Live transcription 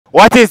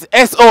What is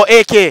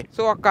SOAK?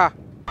 Soca.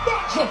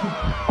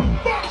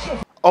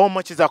 How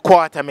much is a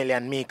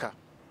 $250,000, Mika?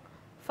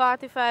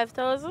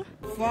 45,000.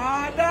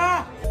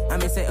 Father. I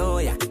may say, oh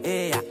yeah,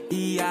 yeah,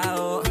 yeah,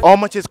 oh. How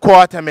much is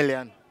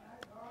 $250,000?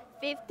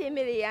 50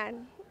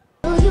 million.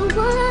 If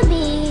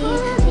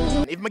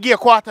I give you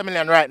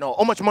 $250,000 right now,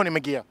 how much money I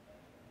give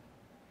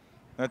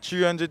you?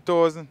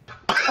 300,000.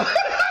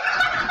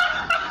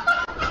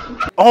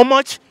 How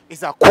much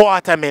is a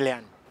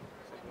 $250,000?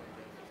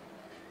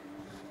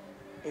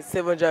 It's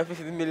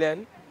 750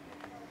 million.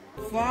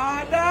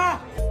 Father.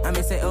 I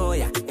may say, oh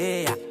yeah,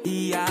 yeah,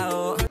 yeah,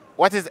 oh.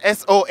 What is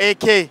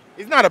SOAK?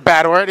 It's not a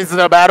bad word. Is it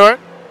a bad word?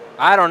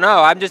 I don't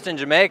know. I'm just in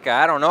Jamaica.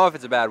 I don't know if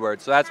it's a bad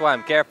word, so that's why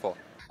I'm careful.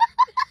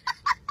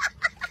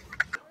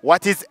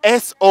 What is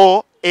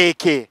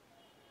SOAK?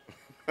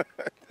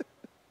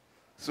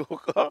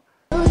 Soca.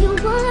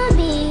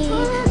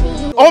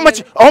 How much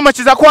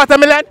is a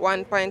 $250,000?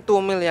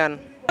 1.2 million.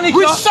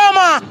 Which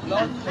summer?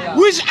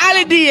 Which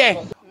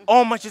holiday?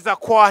 How much is a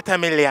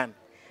 $250,000?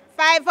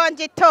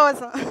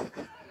 500,000.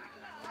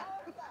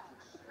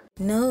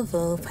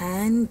 Novo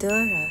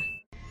Pandora.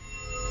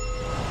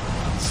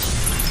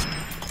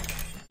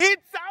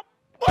 It's a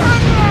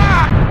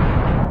banger!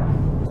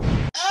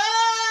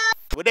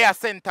 We're there,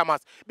 St.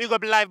 Thomas. Big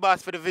up Live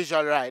Boss for the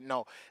visual right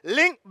now.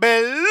 Link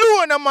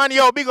below, no man.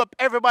 Yo, big up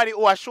everybody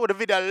who has showed the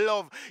video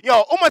love.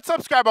 Yo, how much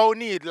subscriber we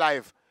need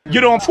live?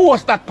 You don't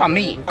force that for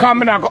me.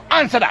 Come in and go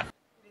answer that.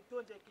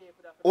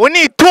 We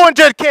need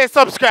 200K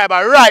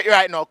subscriber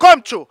right now.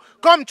 Come true.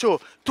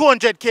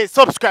 200K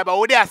subscriber.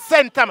 We're there,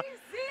 St. Thomas.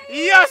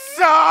 Yes,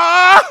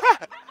 sir.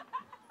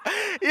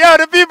 Yo,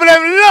 the people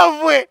them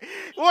love with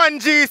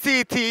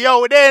 1GCT.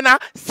 Yo, they in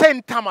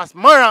St. Thomas,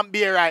 Morant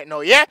Bay right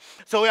now, yeah?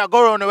 So we are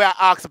going around the way and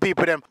ask the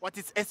people them, what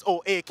is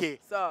SOAK?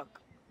 Sock.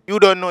 You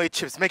don't know it,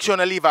 Chips. Make sure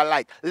to leave a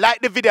like.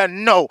 Like the video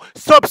now.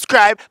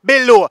 Subscribe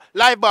below.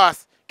 Live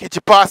Boss. Catch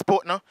your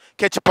passport now.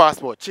 Catch your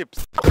passport,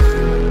 Chips.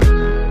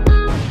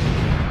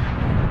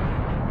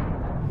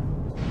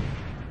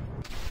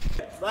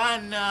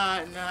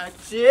 Banana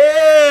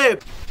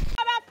chip.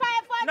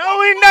 No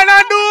window,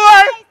 no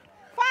door.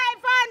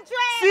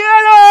 500. See you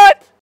lot.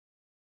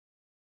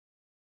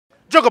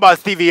 Joke about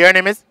Stevie, your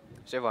name is?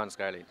 Siobhan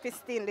Scarlett.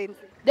 Christine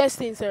Lindsay.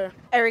 Destin, sir.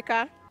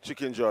 Erica.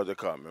 Chicken Georgia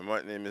Carmen.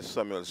 My name is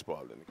Samuel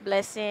Spalding.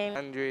 Blessing.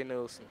 Andre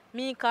Nelson.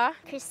 Mika.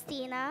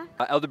 Christina.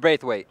 Elder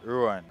Braithwaite.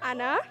 Rowan.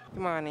 Anna.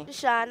 Imani.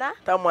 Shana.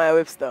 Tamaya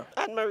Webster.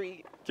 Anne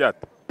Marie. Cat.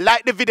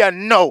 Like the video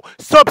now.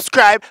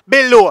 Subscribe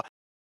below.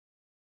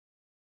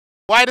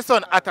 Why the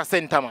sun at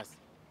St. Thomas?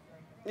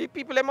 The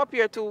people them up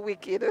here too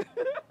wicked.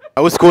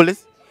 What school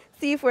is?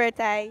 Seaford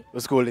High.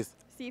 What school is?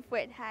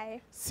 Seaford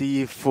High.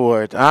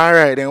 Seaford.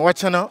 Alright then,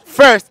 watch you now.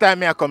 First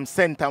time I come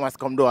St. Thomas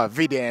come do a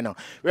video, you know.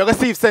 We're gonna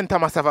see if St.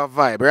 Thomas have a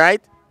vibe,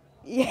 right?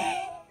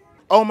 Yeah.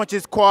 How much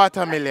is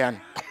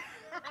 $250,000?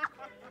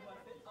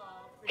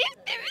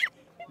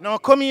 No,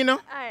 come in now.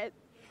 Alright.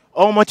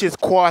 How much is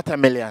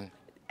 $250,000?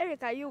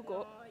 Erica, you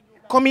go.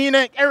 Come in,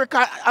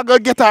 Erica. I gotta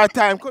get our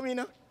time. Come in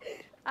now.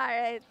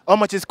 Alright. How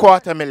much is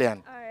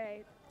 $250,000?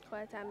 Alright.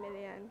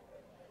 250,000.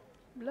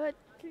 Blood.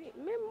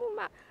 Me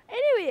mama.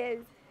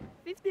 Anyways,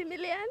 50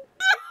 million.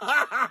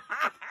 I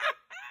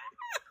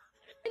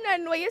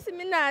don't know. You see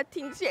me not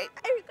think straight.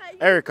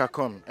 Erica,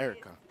 come.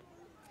 Erica.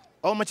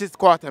 How much is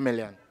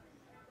 $250,000?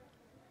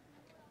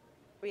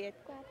 Wait,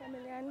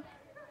 250,000.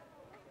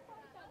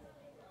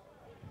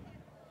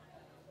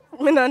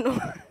 Me don't know.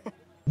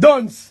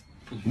 Duns.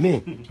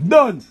 Me.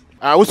 Duns.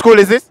 What school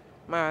is this?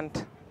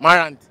 Mant.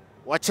 Marant.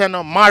 Watch you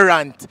now,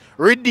 Marant.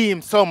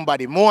 Redeem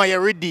somebody. More you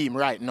redeem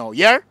right now,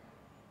 yeah?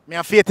 Me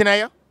have faith in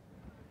you?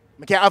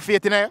 Me can have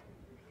faith in you?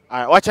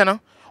 Alright, watch you now.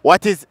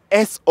 What is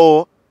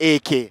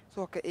SOAK?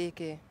 Soca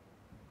AK.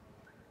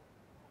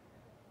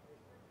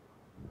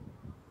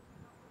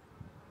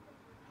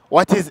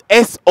 What is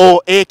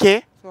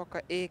SOAK?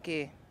 Soca AK.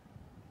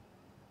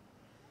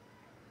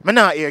 Me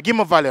not hear. Give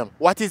me volume.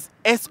 What is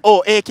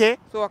SOAK?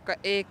 Soca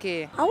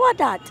AK. How about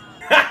that?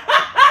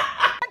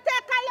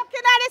 Take a look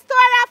at the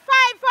store of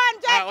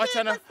 500. Alright, watch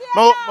you now.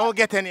 Mo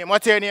get your name.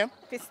 What's your name?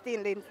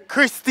 Christine Lindsay.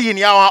 Christine,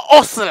 you're a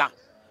hustler.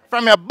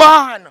 From your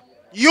barn.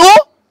 You?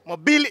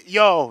 Mobility.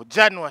 Yo,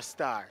 January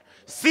Star.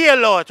 See a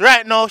lot.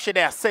 Right now, she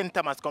there St.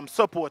 Thomas come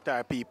support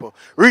our people.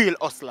 Real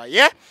hustler,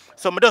 yeah?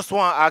 So I just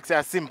want to ask you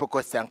a simple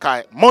question.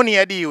 Cause money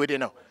you deal with, you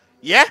know.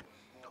 Yeah?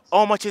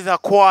 How much is a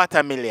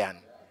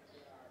 $250,000?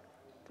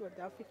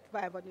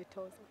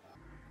 500,000.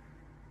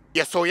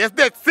 Yes, so yes,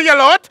 that see a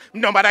lot.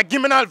 No matter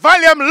give me that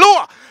volume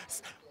lower.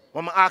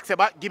 When I ask you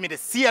about, give me the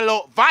see a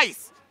lot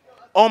vice.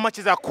 How much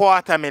is a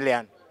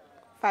 $250,000?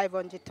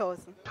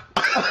 500,000.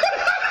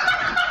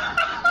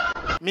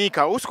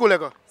 Mika, who school you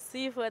go?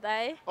 Seaford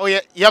High. Oh,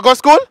 yeah, you go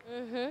school?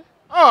 Mm-hmm.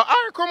 Oh,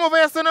 I come over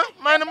here, son.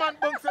 Mind the man,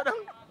 bunk sit down.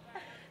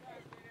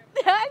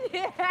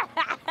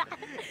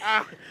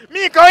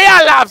 Mika, why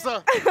you laugh,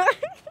 sir?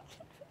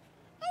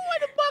 What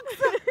the fuck,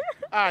 sir?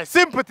 Alright,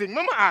 simple thing.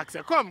 Mama ask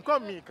you. Come,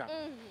 Mika.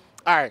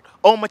 Alright,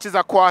 how much is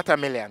a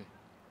 $250,000?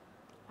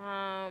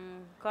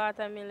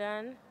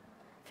 $250,000.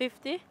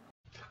 50.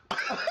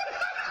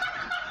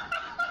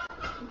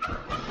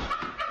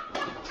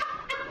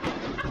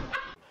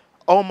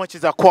 How much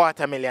is a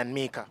 $250,000,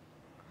 Mika?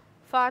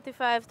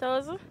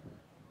 45,000.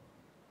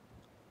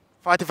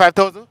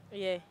 45,000?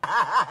 Yeah.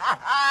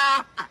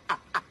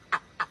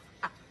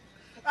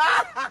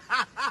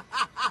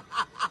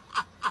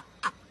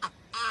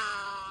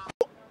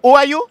 Who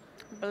are you?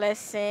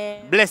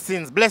 Blessing.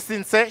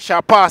 Blessings, say,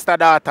 shall pastor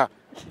daughter.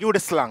 You the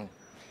slang.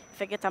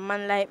 If you get a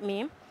man like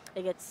me,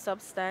 you get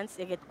substance,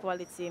 you get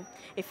quality.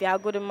 If you're a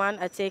good man,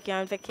 I take you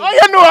on vacation. How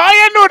you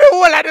know the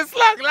whole of the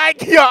slang?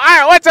 Like, yo,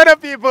 alright, watch other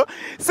people.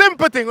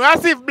 Simple thing.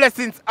 Let's see if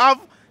Blessings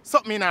have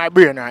something in our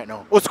brain right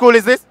now. What school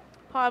is this?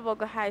 Paul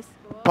Bogo High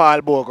School.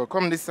 Paul Bogo.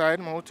 Come this side,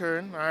 my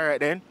turn. Alright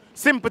then.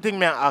 Simple thing,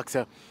 may I ask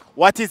you.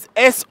 What is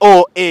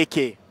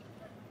SOAK?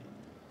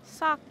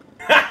 Sock.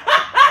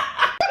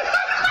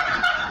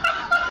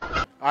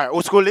 Alright,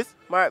 what school is?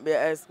 Might be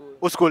high school.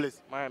 What school is?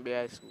 Might be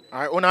high school.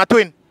 Alright, una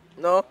twin?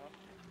 No.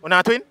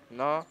 Una twin?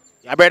 No.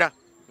 Yeah, brother.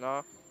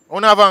 No.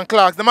 Una Van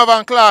Clarks. Them have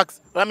Van Clarks.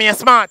 But me a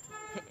smart.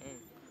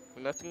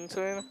 Nothing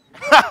to you.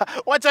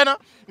 Watch out now.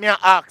 Me a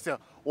ask you.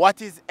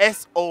 What is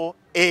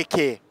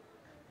SOAK?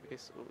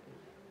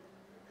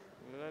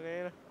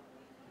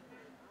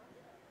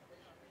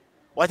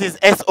 What is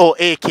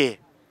SOAK?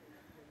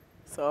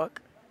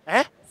 Sock.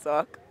 Eh?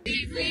 Sock.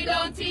 If we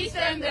don't teach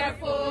them, they're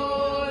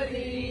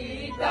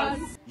fully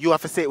done. You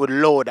have to say it with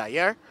louder,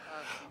 yeah?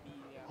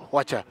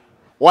 Watch out.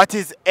 What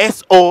is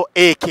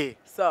SOAK?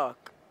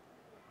 Sock.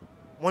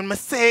 When I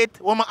say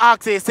it, when I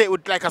ask you, say it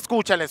with like a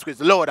school challenge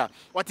quiz, louder.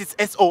 What is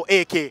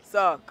SOAK?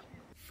 Sock.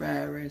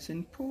 Fried rice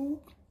and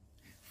pork.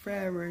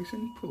 Fried rice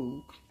and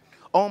pork.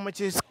 How much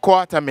is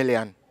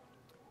 $250,000?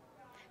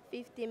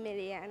 50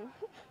 million.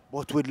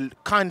 But with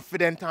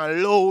confident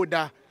and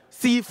louder.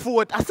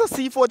 Seafood. I saw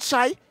seafood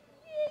shy. Yes.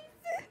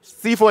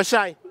 Seafood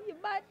shy. You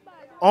bad.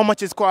 How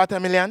much is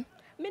 $250,000?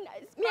 Me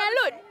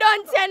look,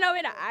 don't say no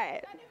with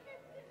that.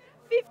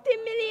 50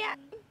 million.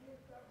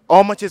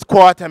 How much is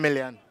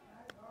 $250,000?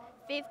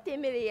 50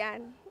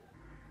 million.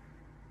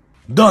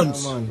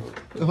 Dance.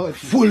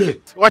 Full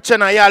it. Watch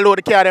now, you load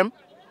the car them.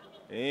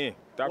 Eh,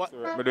 taxi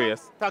work, me do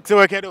yes. Taxi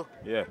work you do?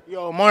 Yeah.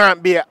 Yo,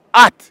 Morant Bay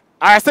hot.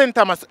 I St.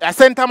 Thomas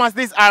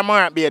this or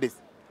Morant Bay this?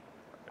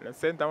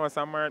 St. Thomas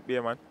and Morant Bay,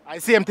 man. I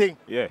same thing.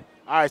 Yeah.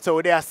 Alright,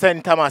 so they are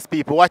St. Thomas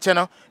people. Watch you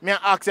now. Me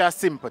ask you a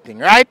simple thing,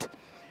 right?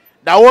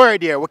 The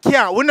word here, we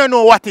don't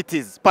know what it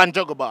is, pan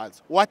juggle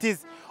balls. What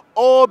is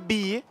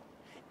OBEAH?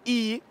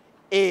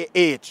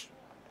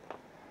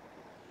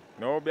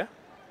 No, Obia?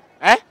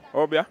 Eh?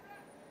 Obia?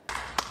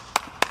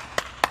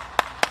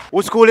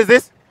 What school is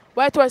this?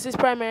 White Horse is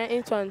primary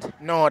infant.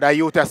 No, the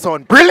youth are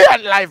son.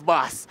 Brilliant life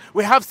boss.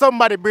 We have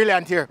somebody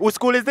brilliant here. What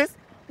school is this?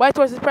 White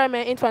Horse is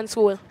primary infant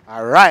school.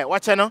 Alright,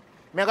 watch you now.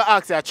 I'm going to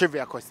ask you a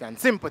trivia question.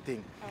 Simple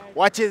thing. Right.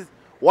 What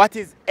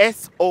is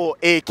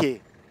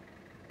SOAK?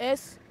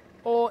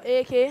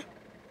 SOAK.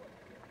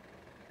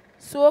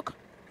 Soak.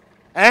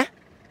 Eh?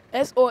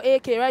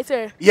 SOAK, right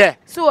sir? Yeah.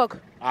 Soak.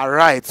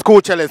 Alright,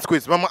 school challenge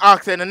quiz. When I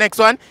ask you in the next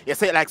one, you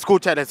say it like school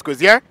challenge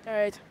quiz, yeah?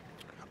 Alright.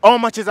 How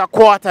much is a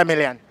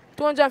 $250,000?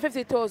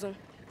 250,000.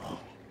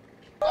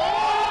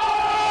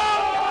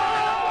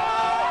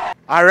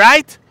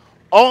 Alright?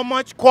 How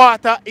much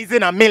quarter is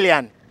in a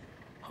million?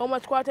 How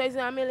much quarter is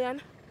in a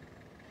million?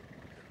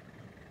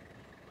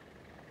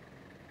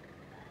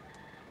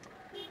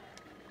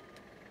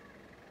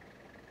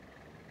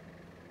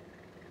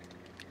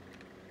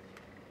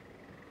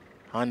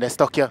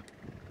 Understuck you?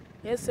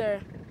 Yes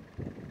sir.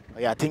 Oh,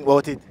 yeah, think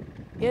about it.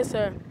 Yes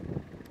sir.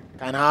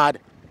 Kinda hard.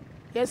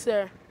 Yes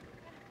sir.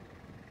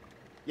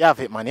 You have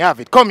it, man. You have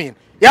it. Come in.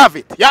 You have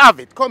it. You have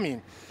it. Come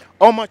in.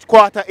 How much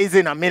quarter is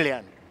in a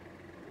million?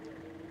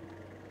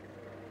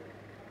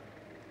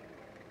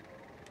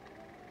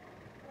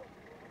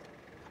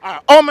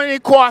 How many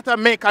quarter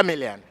make a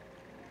million?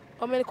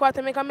 How many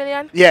quarter make a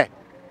million? Yeah.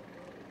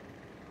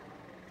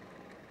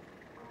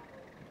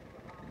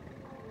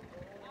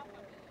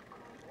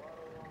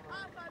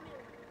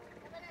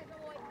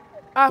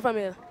 Half a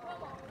mil.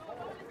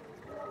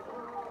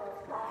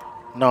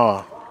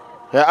 No.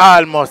 You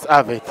almost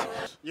have it.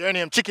 Your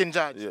name Chicken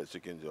George? Yeah,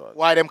 Chicken George.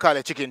 Why them call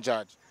it Chicken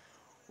George?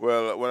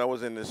 Well, when I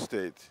was in the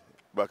state,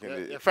 back in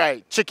You the...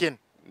 fry chicken.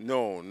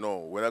 No.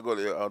 When I got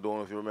there, I don't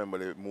know if you remember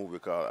the movie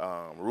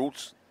called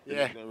Roots.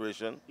 Yeah.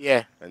 Generation.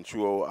 Yeah. And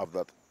through have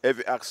that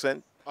heavy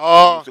accent. They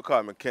Oh. used to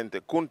call me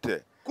Kente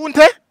Kunte.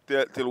 Kunte?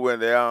 Till when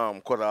they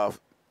cut off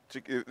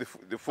the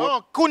foot.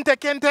 Oh, Kunte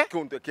Kente?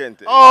 Kunte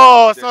Kente.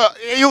 Oh, so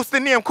you used the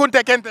name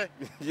Kunte Kente?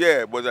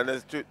 Yeah, but then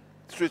they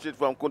switch it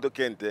from Kunte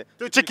Kente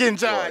To Chicken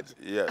George.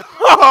 Yeah.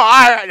 Oh,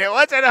 all right then.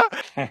 Watch it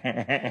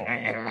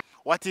out.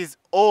 What is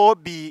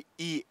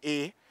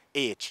OBEAH?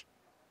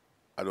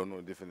 I don't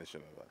know the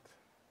definition of that.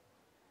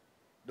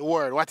 The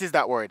word. What is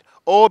that word?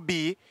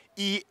 OBEAH.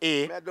 Me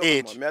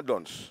a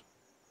dunce.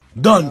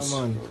 Dance.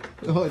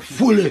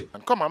 Full it.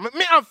 Come on,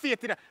 me have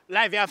faith in that.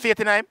 Live, you have faith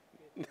in him?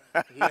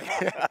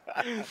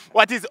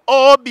 What is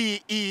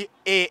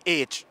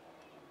OBEAH?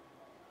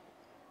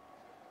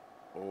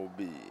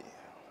 OB.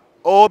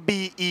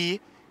 OBEAH.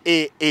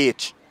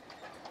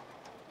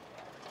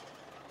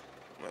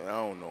 Man, I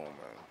don't know,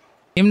 man.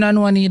 Him not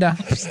know neither.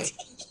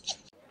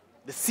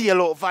 The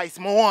CLO voice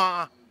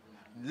more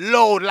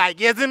loud like,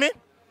 you see me?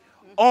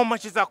 How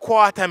much is a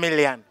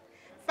 250,000?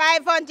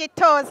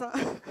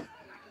 500,000.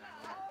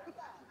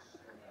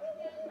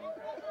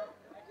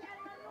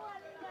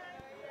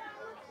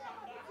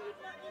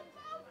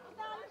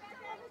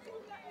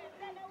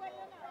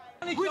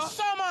 Which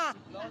summer?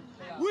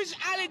 Which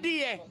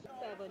holiday?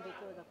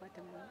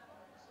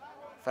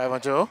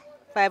 500?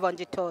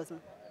 500,000.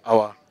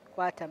 Our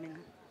 250,000.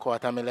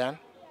 250,000?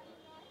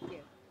 Yeah.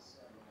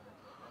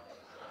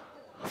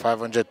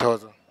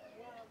 500,000?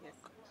 Yes.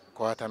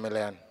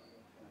 250,000?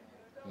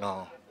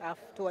 No.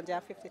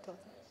 250,000.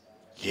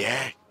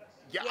 Yeah.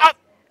 Yeah.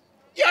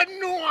 You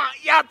know,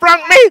 you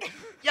prank me.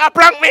 You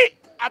prank me.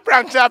 I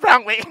prank you, I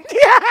prank me.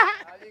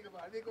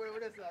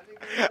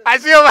 I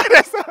see you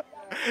this.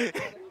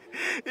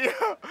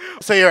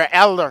 So you're an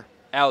elder.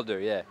 Elder,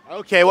 yeah.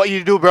 Okay, what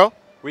you do, bro?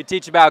 We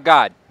teach about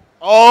God.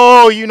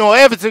 Oh, you know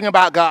everything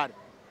about God.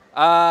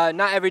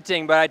 Not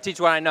everything, but I teach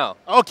what I know.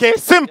 Okay,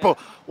 simple.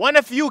 One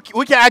of you,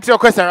 we can ask you a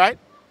question, right?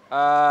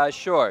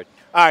 Sure.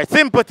 All right,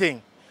 simple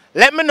thing.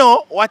 Let me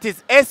know what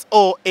is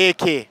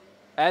SOAK.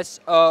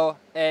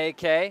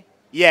 SOAK?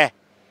 Yeah.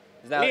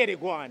 Is that Lady,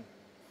 go on.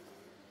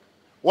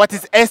 What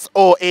is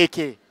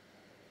SOAK?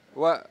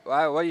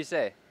 what do you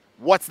say?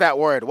 What's that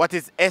word? What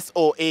is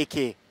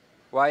SOAK?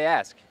 Why you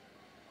ask?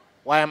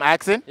 Why I'm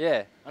asking?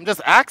 Yeah. I'm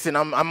just asking.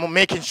 I'm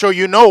making sure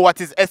you know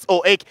what is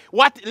SOAK.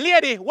 What,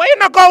 lady? Why you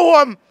not go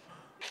home?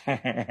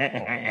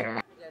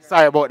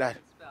 Sorry about that.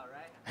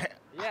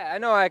 Yeah, I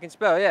know I can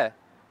spell, yeah.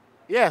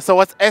 Yeah, so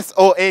what's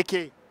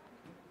SOAK?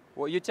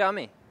 Well, you tell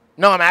me.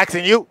 No, I'm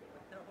asking you.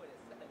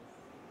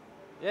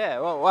 Yeah,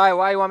 well,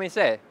 why you want me to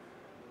say it?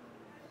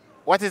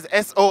 What is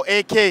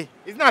SOAK?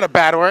 It's not a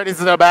bad word.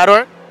 Is it a bad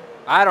word?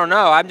 I don't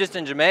know. I'm just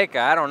in Jamaica.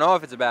 I don't know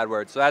if it's a bad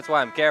word, so that's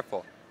why I'm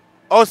careful.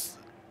 Oh,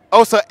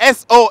 so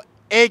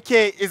SOAK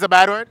is a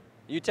bad word?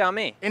 You tell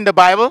me. In the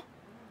Bible?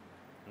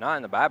 Not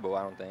in the Bible,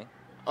 I don't think.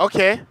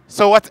 Okay,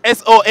 so what's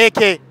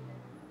SOAK?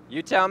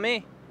 You tell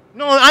me.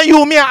 No, and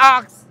you, me, I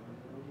ask.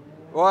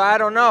 Well, I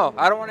don't know.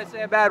 I don't want to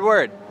say a bad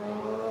word.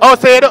 Oh,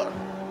 say it.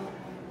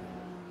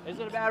 Is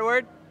it a bad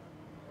word?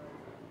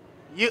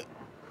 You.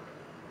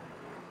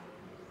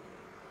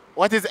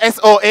 What is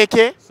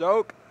SOAK?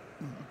 Soak.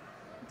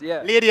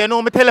 Yeah. Lady, you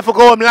know me tell you for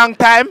go home long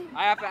time.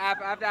 I have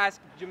to ask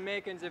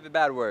Jamaicans if it's a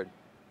bad word.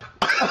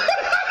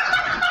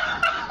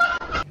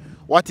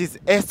 What is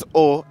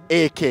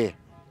SOAK?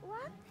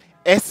 What?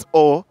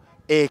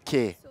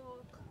 SOAK.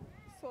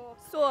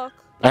 Soak.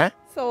 Huh?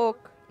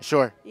 Soak.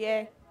 Sure.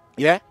 Yeah.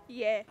 Yeah?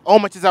 Yeah. How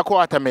much is a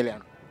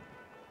 250,000?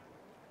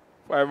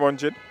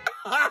 500.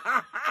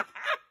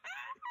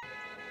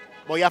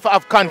 But you have to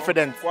have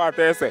confidence.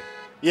 Quarter, you say?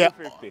 Yeah.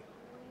 250.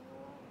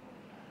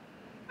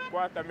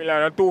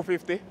 250,000 and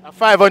 250?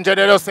 500,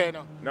 they don't say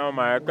no. No,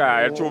 man,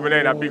 you threw me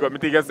in a big up. I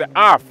think you say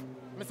half.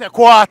 I say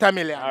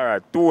 250,000. All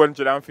right,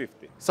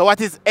 250. So what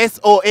is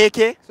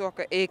SOAK?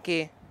 Soca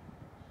AK.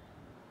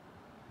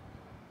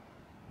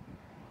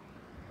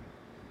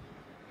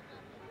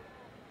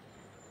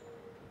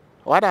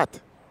 What that?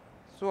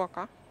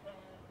 Soca.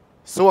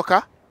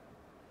 Soca?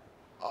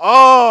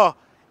 Oh,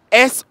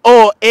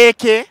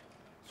 SOAK.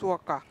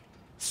 Soca.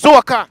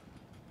 Soca.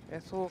 Yeah,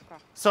 soca.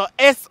 So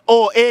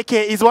SOAK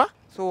is what?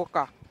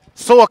 Soca.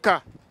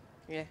 Soca.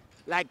 Yeah.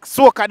 Like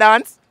soca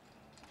dance?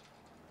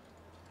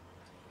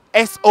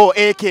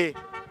 SOAK.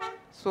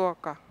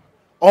 Soca.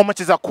 How much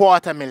is a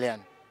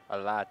 250,000? A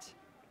lot.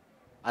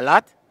 A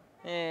lot?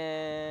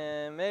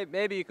 And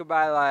maybe you could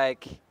buy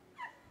like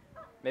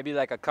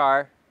a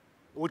car.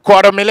 With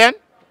 250,000?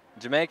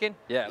 Jamaican?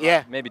 Yeah.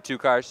 Yeah. Maybe 2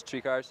 cars,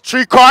 3 cars.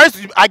 3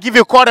 cars? I give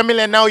you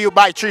 250,000 now, you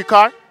buy 3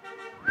 cars?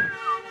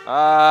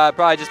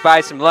 Probably just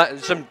buy some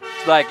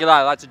like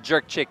lots of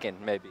jerk chicken,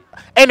 maybe.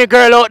 Any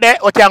girl out there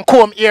who can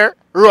come here,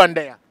 run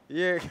there.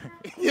 Yeah.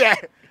 Yeah.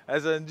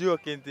 That's a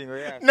joking thing,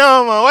 yeah.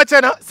 No, man. Watch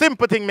out.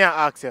 Simple thing me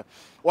I ask you.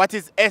 What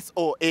is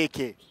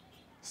SOAK?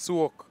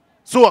 Soak.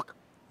 Soak.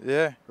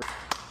 Yeah.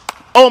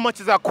 How much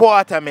is a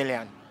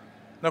 250,000?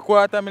 No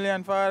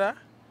 250,000, father?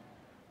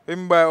 We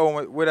buy how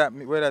much, what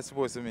that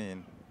supposed to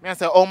mean? Me I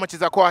say, how much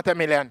is a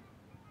 250,000?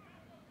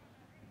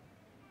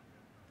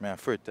 Man,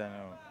 first time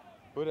now.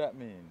 What that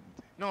mean?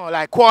 No,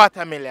 like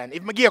 250,000.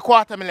 If me give you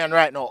 250,000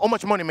 right now, how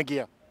much money me give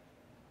you?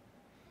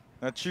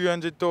 No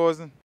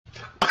 300,000.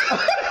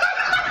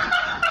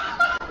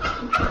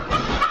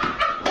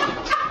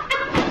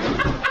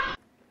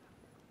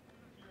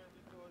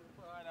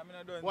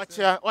 Watch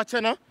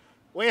you now.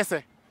 What you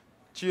say?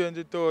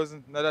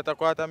 300,000. Now that a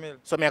 250,000.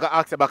 So me I gotta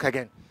ask you back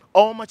again.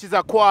 How much is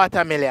a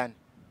 250,000?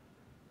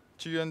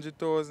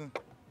 300,000.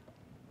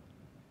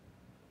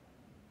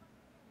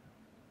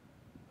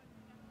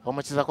 How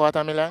much is a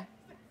 250,000?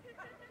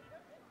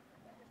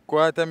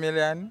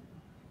 250,000.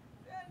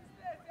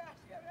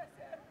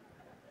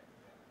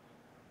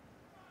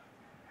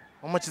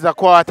 How much is a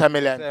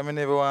 250,000? I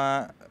never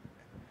want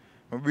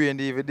my brain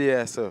even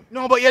there, so.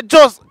 No, but you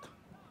just.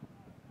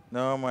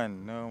 No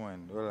man,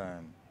 hold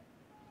on.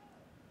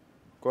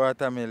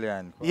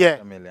 250,000. Yeah.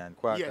 250,000.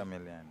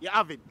 250,000. You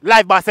have it.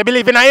 Live boss, you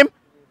believe in him?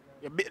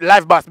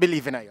 Life boss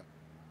believe in you.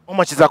 How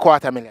much is a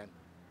 $250,000?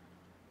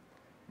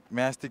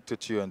 May I stick to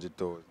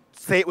 300,000?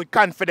 Say it with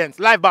confidence.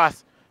 Life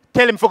boss,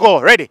 tell him for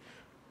go. Ready?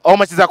 How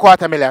much is a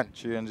 $250,000?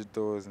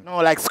 300,000. No,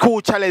 like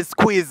school challenge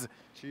squeeze.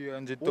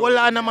 300,000. Hold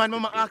on, man.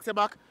 Mama ask you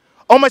back.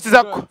 How much is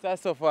a...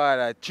 That's so far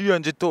that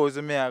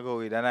 300,000 may I go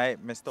with and I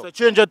messed up. So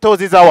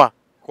 300,000 is our...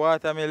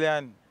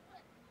 $250,000.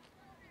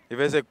 If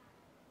I say,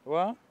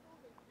 what?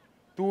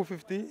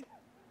 250?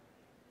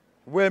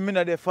 Well, me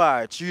not the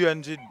far.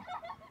 300,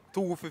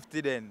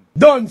 250 then.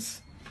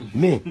 Dance.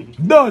 Me.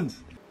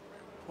 Dance.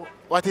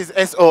 What is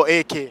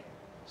SOAK?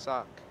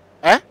 Sock.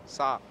 Eh?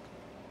 Sock.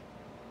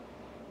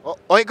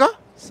 Oiga?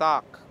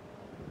 Sock.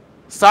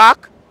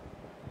 Sock?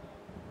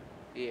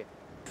 Yeah.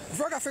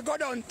 Brother, if you go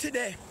down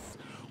today.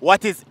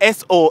 What is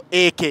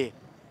SOAK?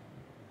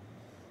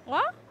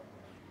 What?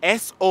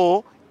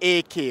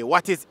 SOAK.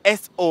 What is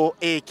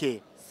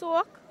SOAK?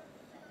 Soak.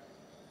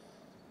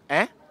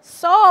 Eh?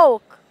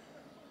 Soak.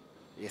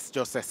 Yes,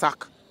 just a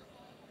sock.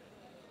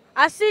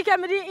 I see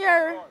him in the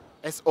ear.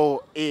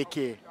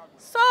 SOAK.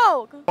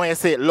 Soak. When you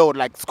say it loud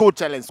like school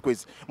challenge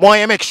quiz, more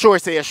you make sure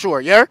say you're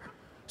sure, yeah?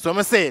 So I'm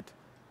gonna say it.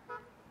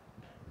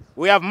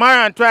 We have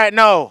Marant right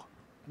now.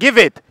 Give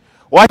it.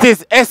 What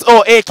is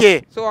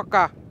SOAK?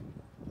 Soca.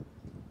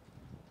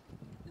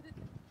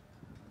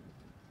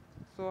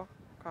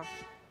 Soca.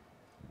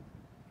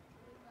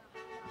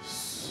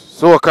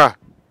 Soca.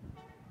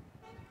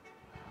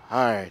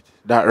 Alright,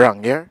 that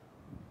wrong, yeah?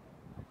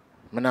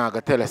 I'm not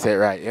gonna tell you say it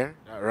right, yeah?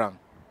 That wrong.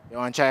 You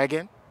wanna try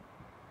again?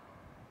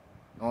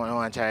 You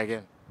wanna try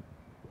again?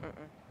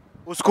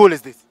 What school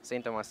is this?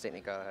 St. Thomas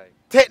Technical High.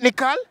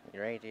 Technical?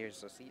 Right here,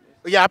 so see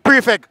this? Yeah,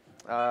 prefect.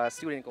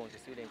 Student council,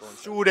 student council.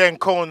 Student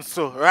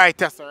council. Right,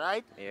 that's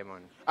alright? Yeah,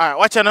 man. Alright,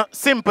 watch out.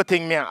 Simple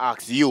thing me I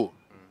ask you.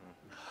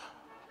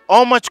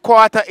 How much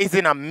quarter is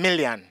in a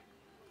million?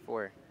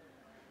 4.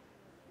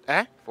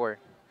 Eh? 4.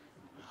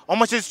 How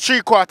much is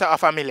 3/4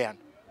 of a million?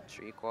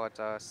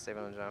 3/4,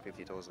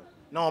 750,000.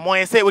 No, more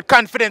you say it with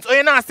confidence. Oh,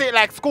 you not say it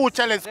like school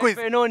challenge quiz.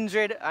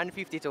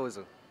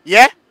 750,000.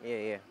 Yeah? Yeah,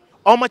 yeah.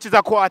 How much is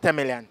a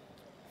 $250,000?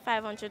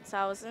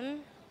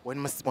 500,000.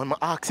 When I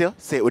ask you,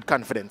 say it with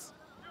confidence.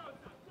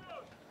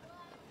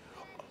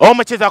 How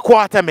much is a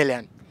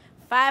 $250,000?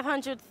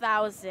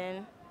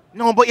 500,000.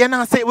 No, but you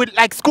not say it with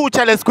like school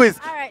challenge quiz.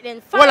 All right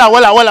then. Hold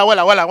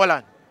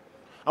on.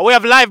 And we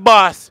have live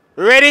boss.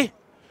 Ready?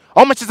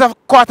 How much is a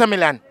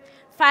 $250,000?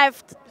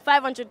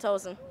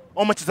 500,000.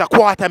 How much is a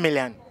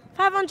 $250,000?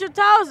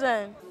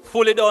 500,000.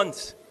 Fully done.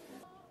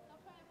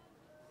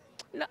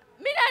 No,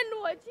 me don't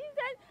know.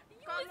 Jesus.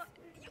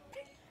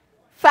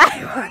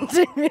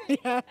 500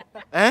 million.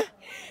 Eh?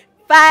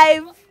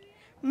 5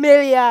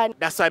 million.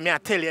 That's why me I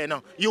tell you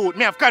now. You,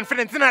 me have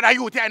confidence in that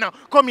youth here now.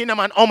 Come in,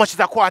 man. How much is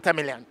a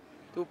 $250,000?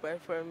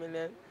 2.4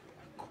 million.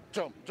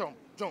 Jump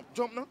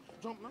now.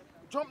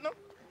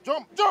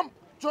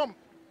 Jump.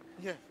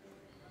 Yeah.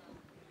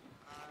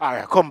 All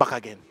right, come back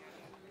again.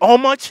 How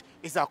much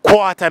is a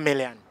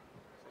 $250,000?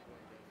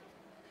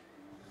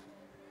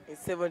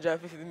 It's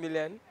 750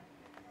 million.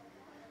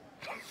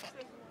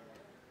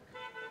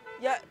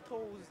 Yeah,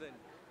 1,000.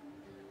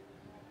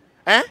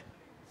 Eh?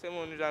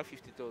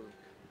 750,000.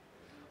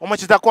 How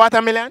much is a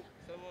 $250,000?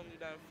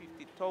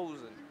 750,000.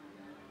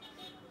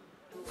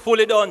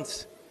 Fully done.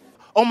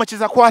 How much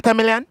is a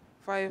 $250,000?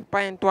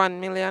 5.1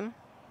 million.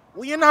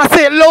 Well, you not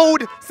say it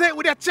loud. Say it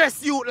with your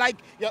chest, you like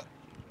you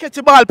catch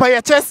a ball by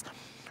your chest.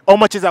 How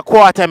much is a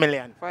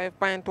 $250,000?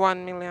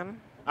 5.1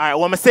 million. Alright,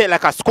 when I say it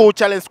like a school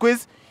challenge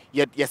quiz,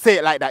 you say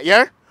it like that,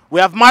 yeah?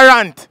 We have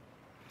Marant.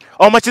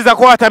 How much is a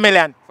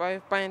 $250,000?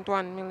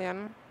 5.1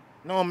 million.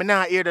 No, me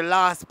not hear the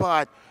last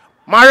part.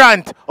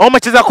 Marant, how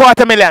much is a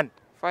 $250,000?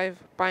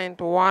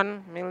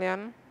 5.1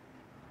 million.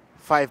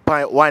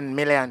 5.1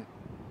 million.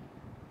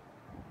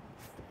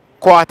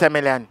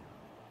 $250,000.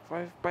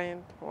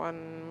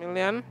 5.1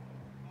 million.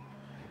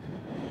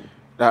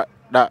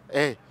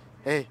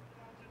 Hey.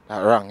 That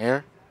wrong,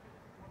 here.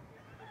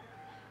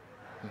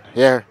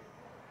 Here.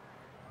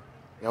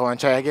 You want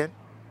to try again?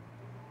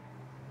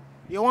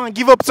 You want to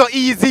give up so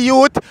easy,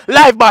 youth?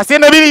 Life boss, you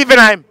don't believe in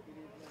him.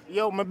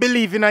 Yo, I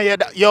believe in you.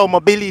 Yo, I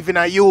believe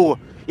in you.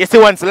 You see,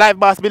 once life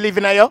boss believe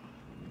in you,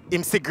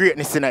 him see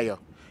greatness in you.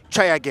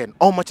 Try again.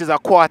 How much is a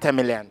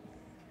 $250,000?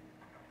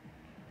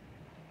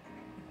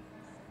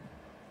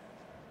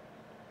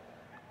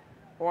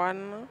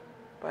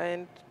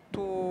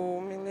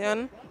 1.2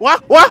 million.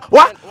 What?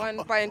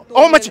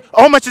 1.2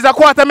 How much is a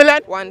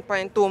 $250,000?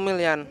 1.2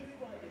 million.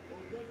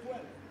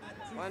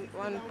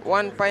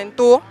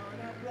 1.2.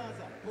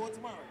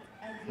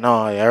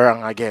 No, you're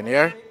wrong again,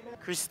 yeah?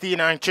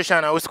 Christina and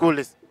Trishana, what school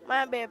is?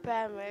 Might be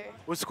primary.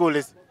 What school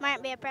is?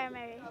 Might be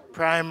primary.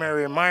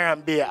 Primary,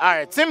 Mariam Bay.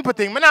 Alright, simple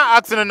thing. I'm not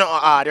asking you nothing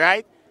hard,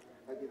 right?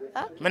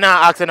 Huh? I'm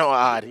not asking you nothing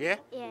hard, yeah?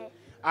 Yeah.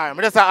 Alright,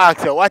 I'm just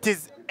ask you, what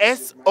is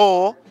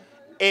SOAK?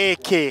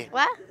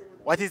 What?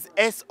 What is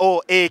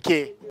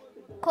SOAK?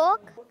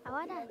 Coke? I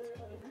want that.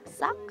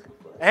 Sock?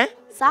 Eh?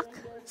 Sock?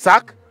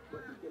 Sock?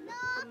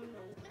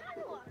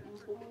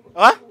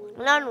 What?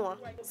 No.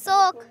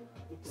 Soak?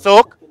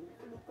 Soak?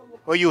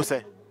 What you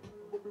say?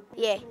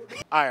 Yeah.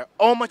 Alright,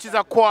 how much is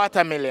a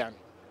 $250,000?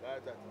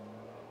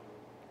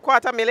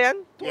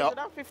 $250,000? Yeah.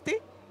 250?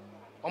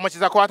 How much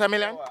is a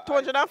 $250,000?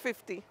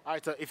 250.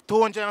 Alright, so if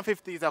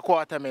 250 is a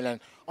 $250,000,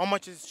 how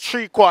much is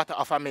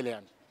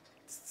 750,000?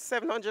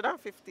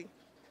 750.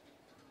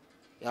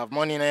 You have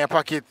money in your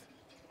pocket,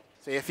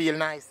 so you feel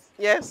nice.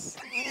 Yes.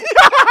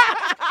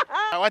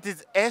 What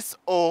is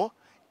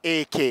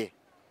SOAK?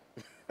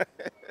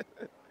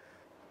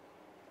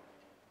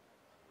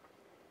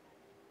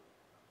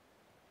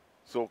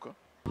 Soca.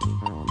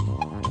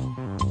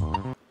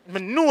 I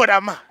know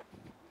that man.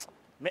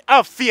 I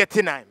have faith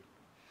in him.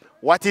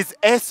 What is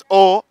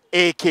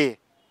SOAK?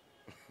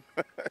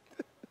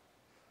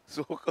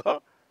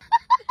 Soca.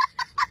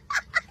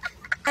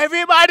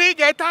 Everybody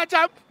get a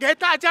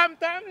jump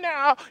time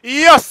now.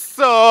 Yes,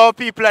 sir,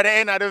 people at the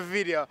end of the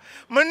video.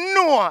 I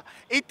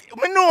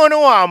know no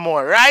one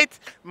more, right?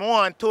 I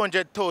want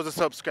 200,000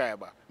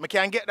 subscribers. I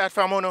can get that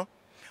from you.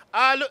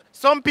 Look,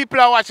 some people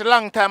I watch a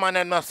long time and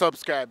then not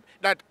subscribe.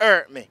 That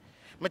hurt me.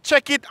 I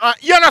check it on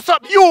you're not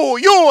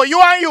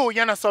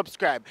you're not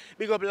subscribe.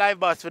 Big up Live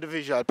Boss for the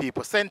visual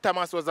people. St.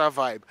 Thomas was a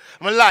vibe.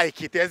 I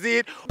like it, you see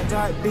it?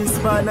 Got this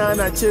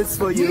banana chips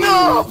for you.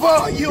 No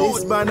for you.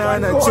 This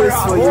banana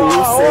chips for you.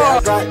 Say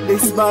I got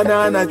this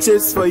banana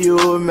chips for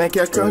you. Make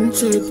you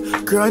crunch it.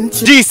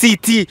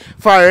 GCT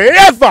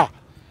forever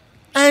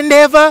and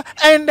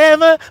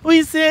ever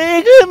we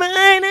say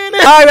goodbye.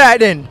 Alright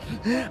then.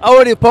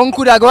 How the punk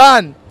could have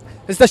gone?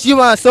 Mr. She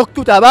want to suck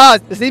to the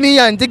bars. You see me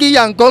and Diggy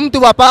and come to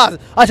a pass.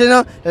 I say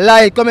no,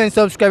 like, comment,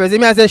 subscribe. You see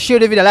me and say share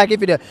the video, like the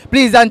video.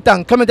 Please and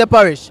thank. Come to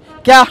parish.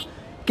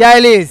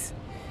 Liz.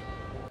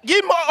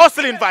 Give me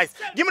hustling advice.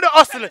 Give me the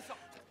hustling.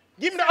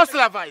 Give me the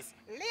hustle advice.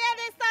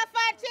 Ladies stuff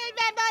and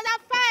children, those are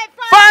 500.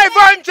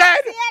 500.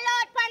 See a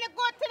lot for the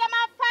good to them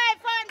at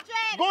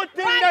 500. Good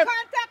thing One them.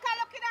 contact are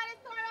looking at the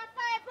store at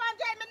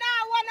 500. Me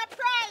now want a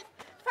price.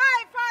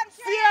 500.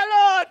 See a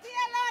lot. See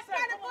a lot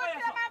for the good to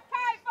them at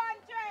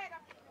 500.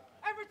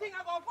 Everything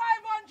I go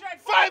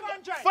 500.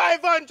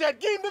 500.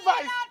 Give me the See a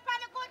advice. lot for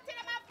the good to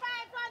them at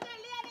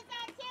 500. Ladies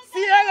and children.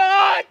 See a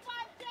lot.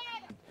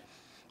 500.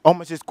 How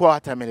much is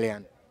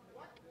 $250,000?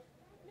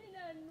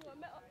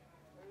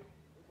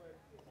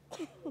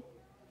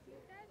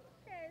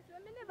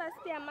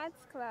 Stay at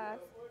maths class.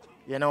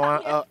 You know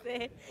what?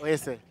 What you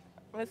say?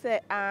 I say,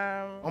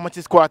 How much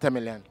is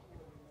 $250,000?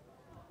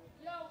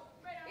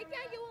 you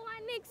can give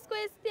one next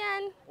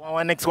question.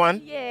 One next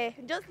one? Yeah,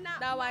 just now.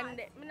 That one.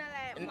 We not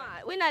like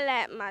maths. We not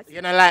like maths.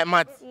 You don't like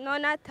maths?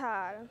 None at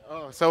all.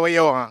 Oh, so what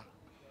you want?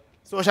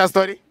 Social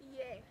study?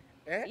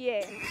 Yeah. Eh?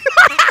 Yeah.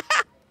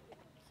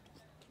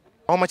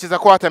 How much is a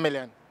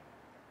 $250,000?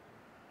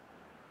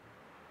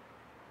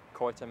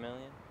 $250,000?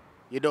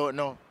 You don't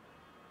know.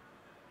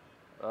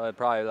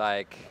 Probably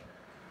like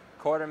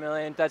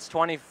 $250,000. That's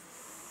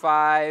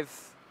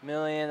 25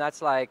 million.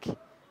 That's like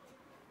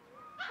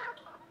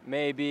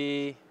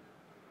maybe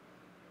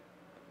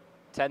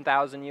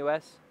 10,000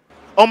 US.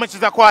 How much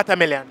is a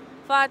 $250,000?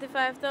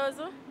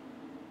 45,000.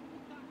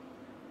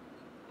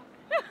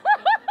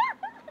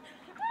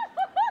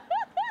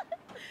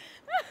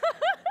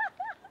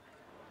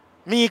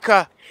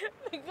 Mika.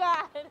 My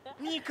God.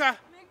 Mika.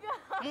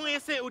 More you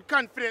say it with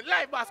confidence.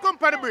 Like boss, come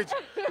for the bridge.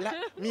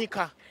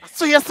 Mika. I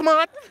saw you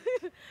smart.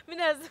 Me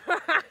not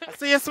smart. I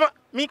saw you smart.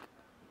 Mika.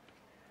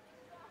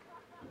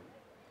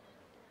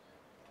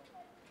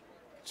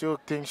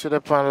 Joke thing should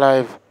have on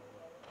live.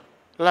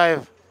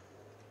 Live.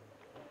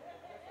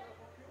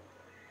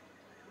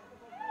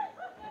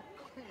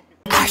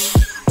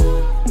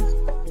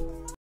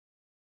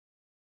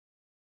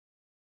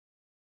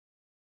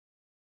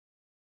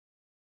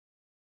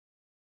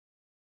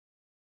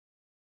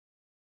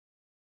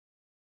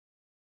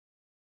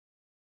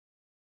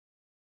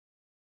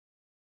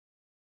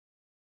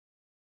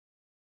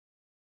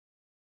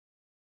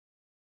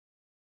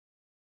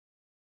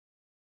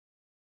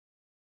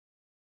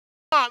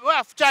 We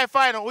have to try to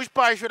find out which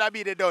part should have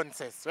be the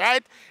dunces,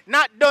 right?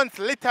 Not dunce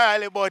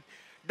literally, but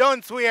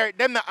dunce where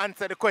them not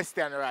answer the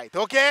question right,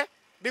 okay?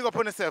 Big up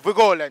on yourself. We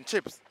go then,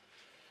 chips.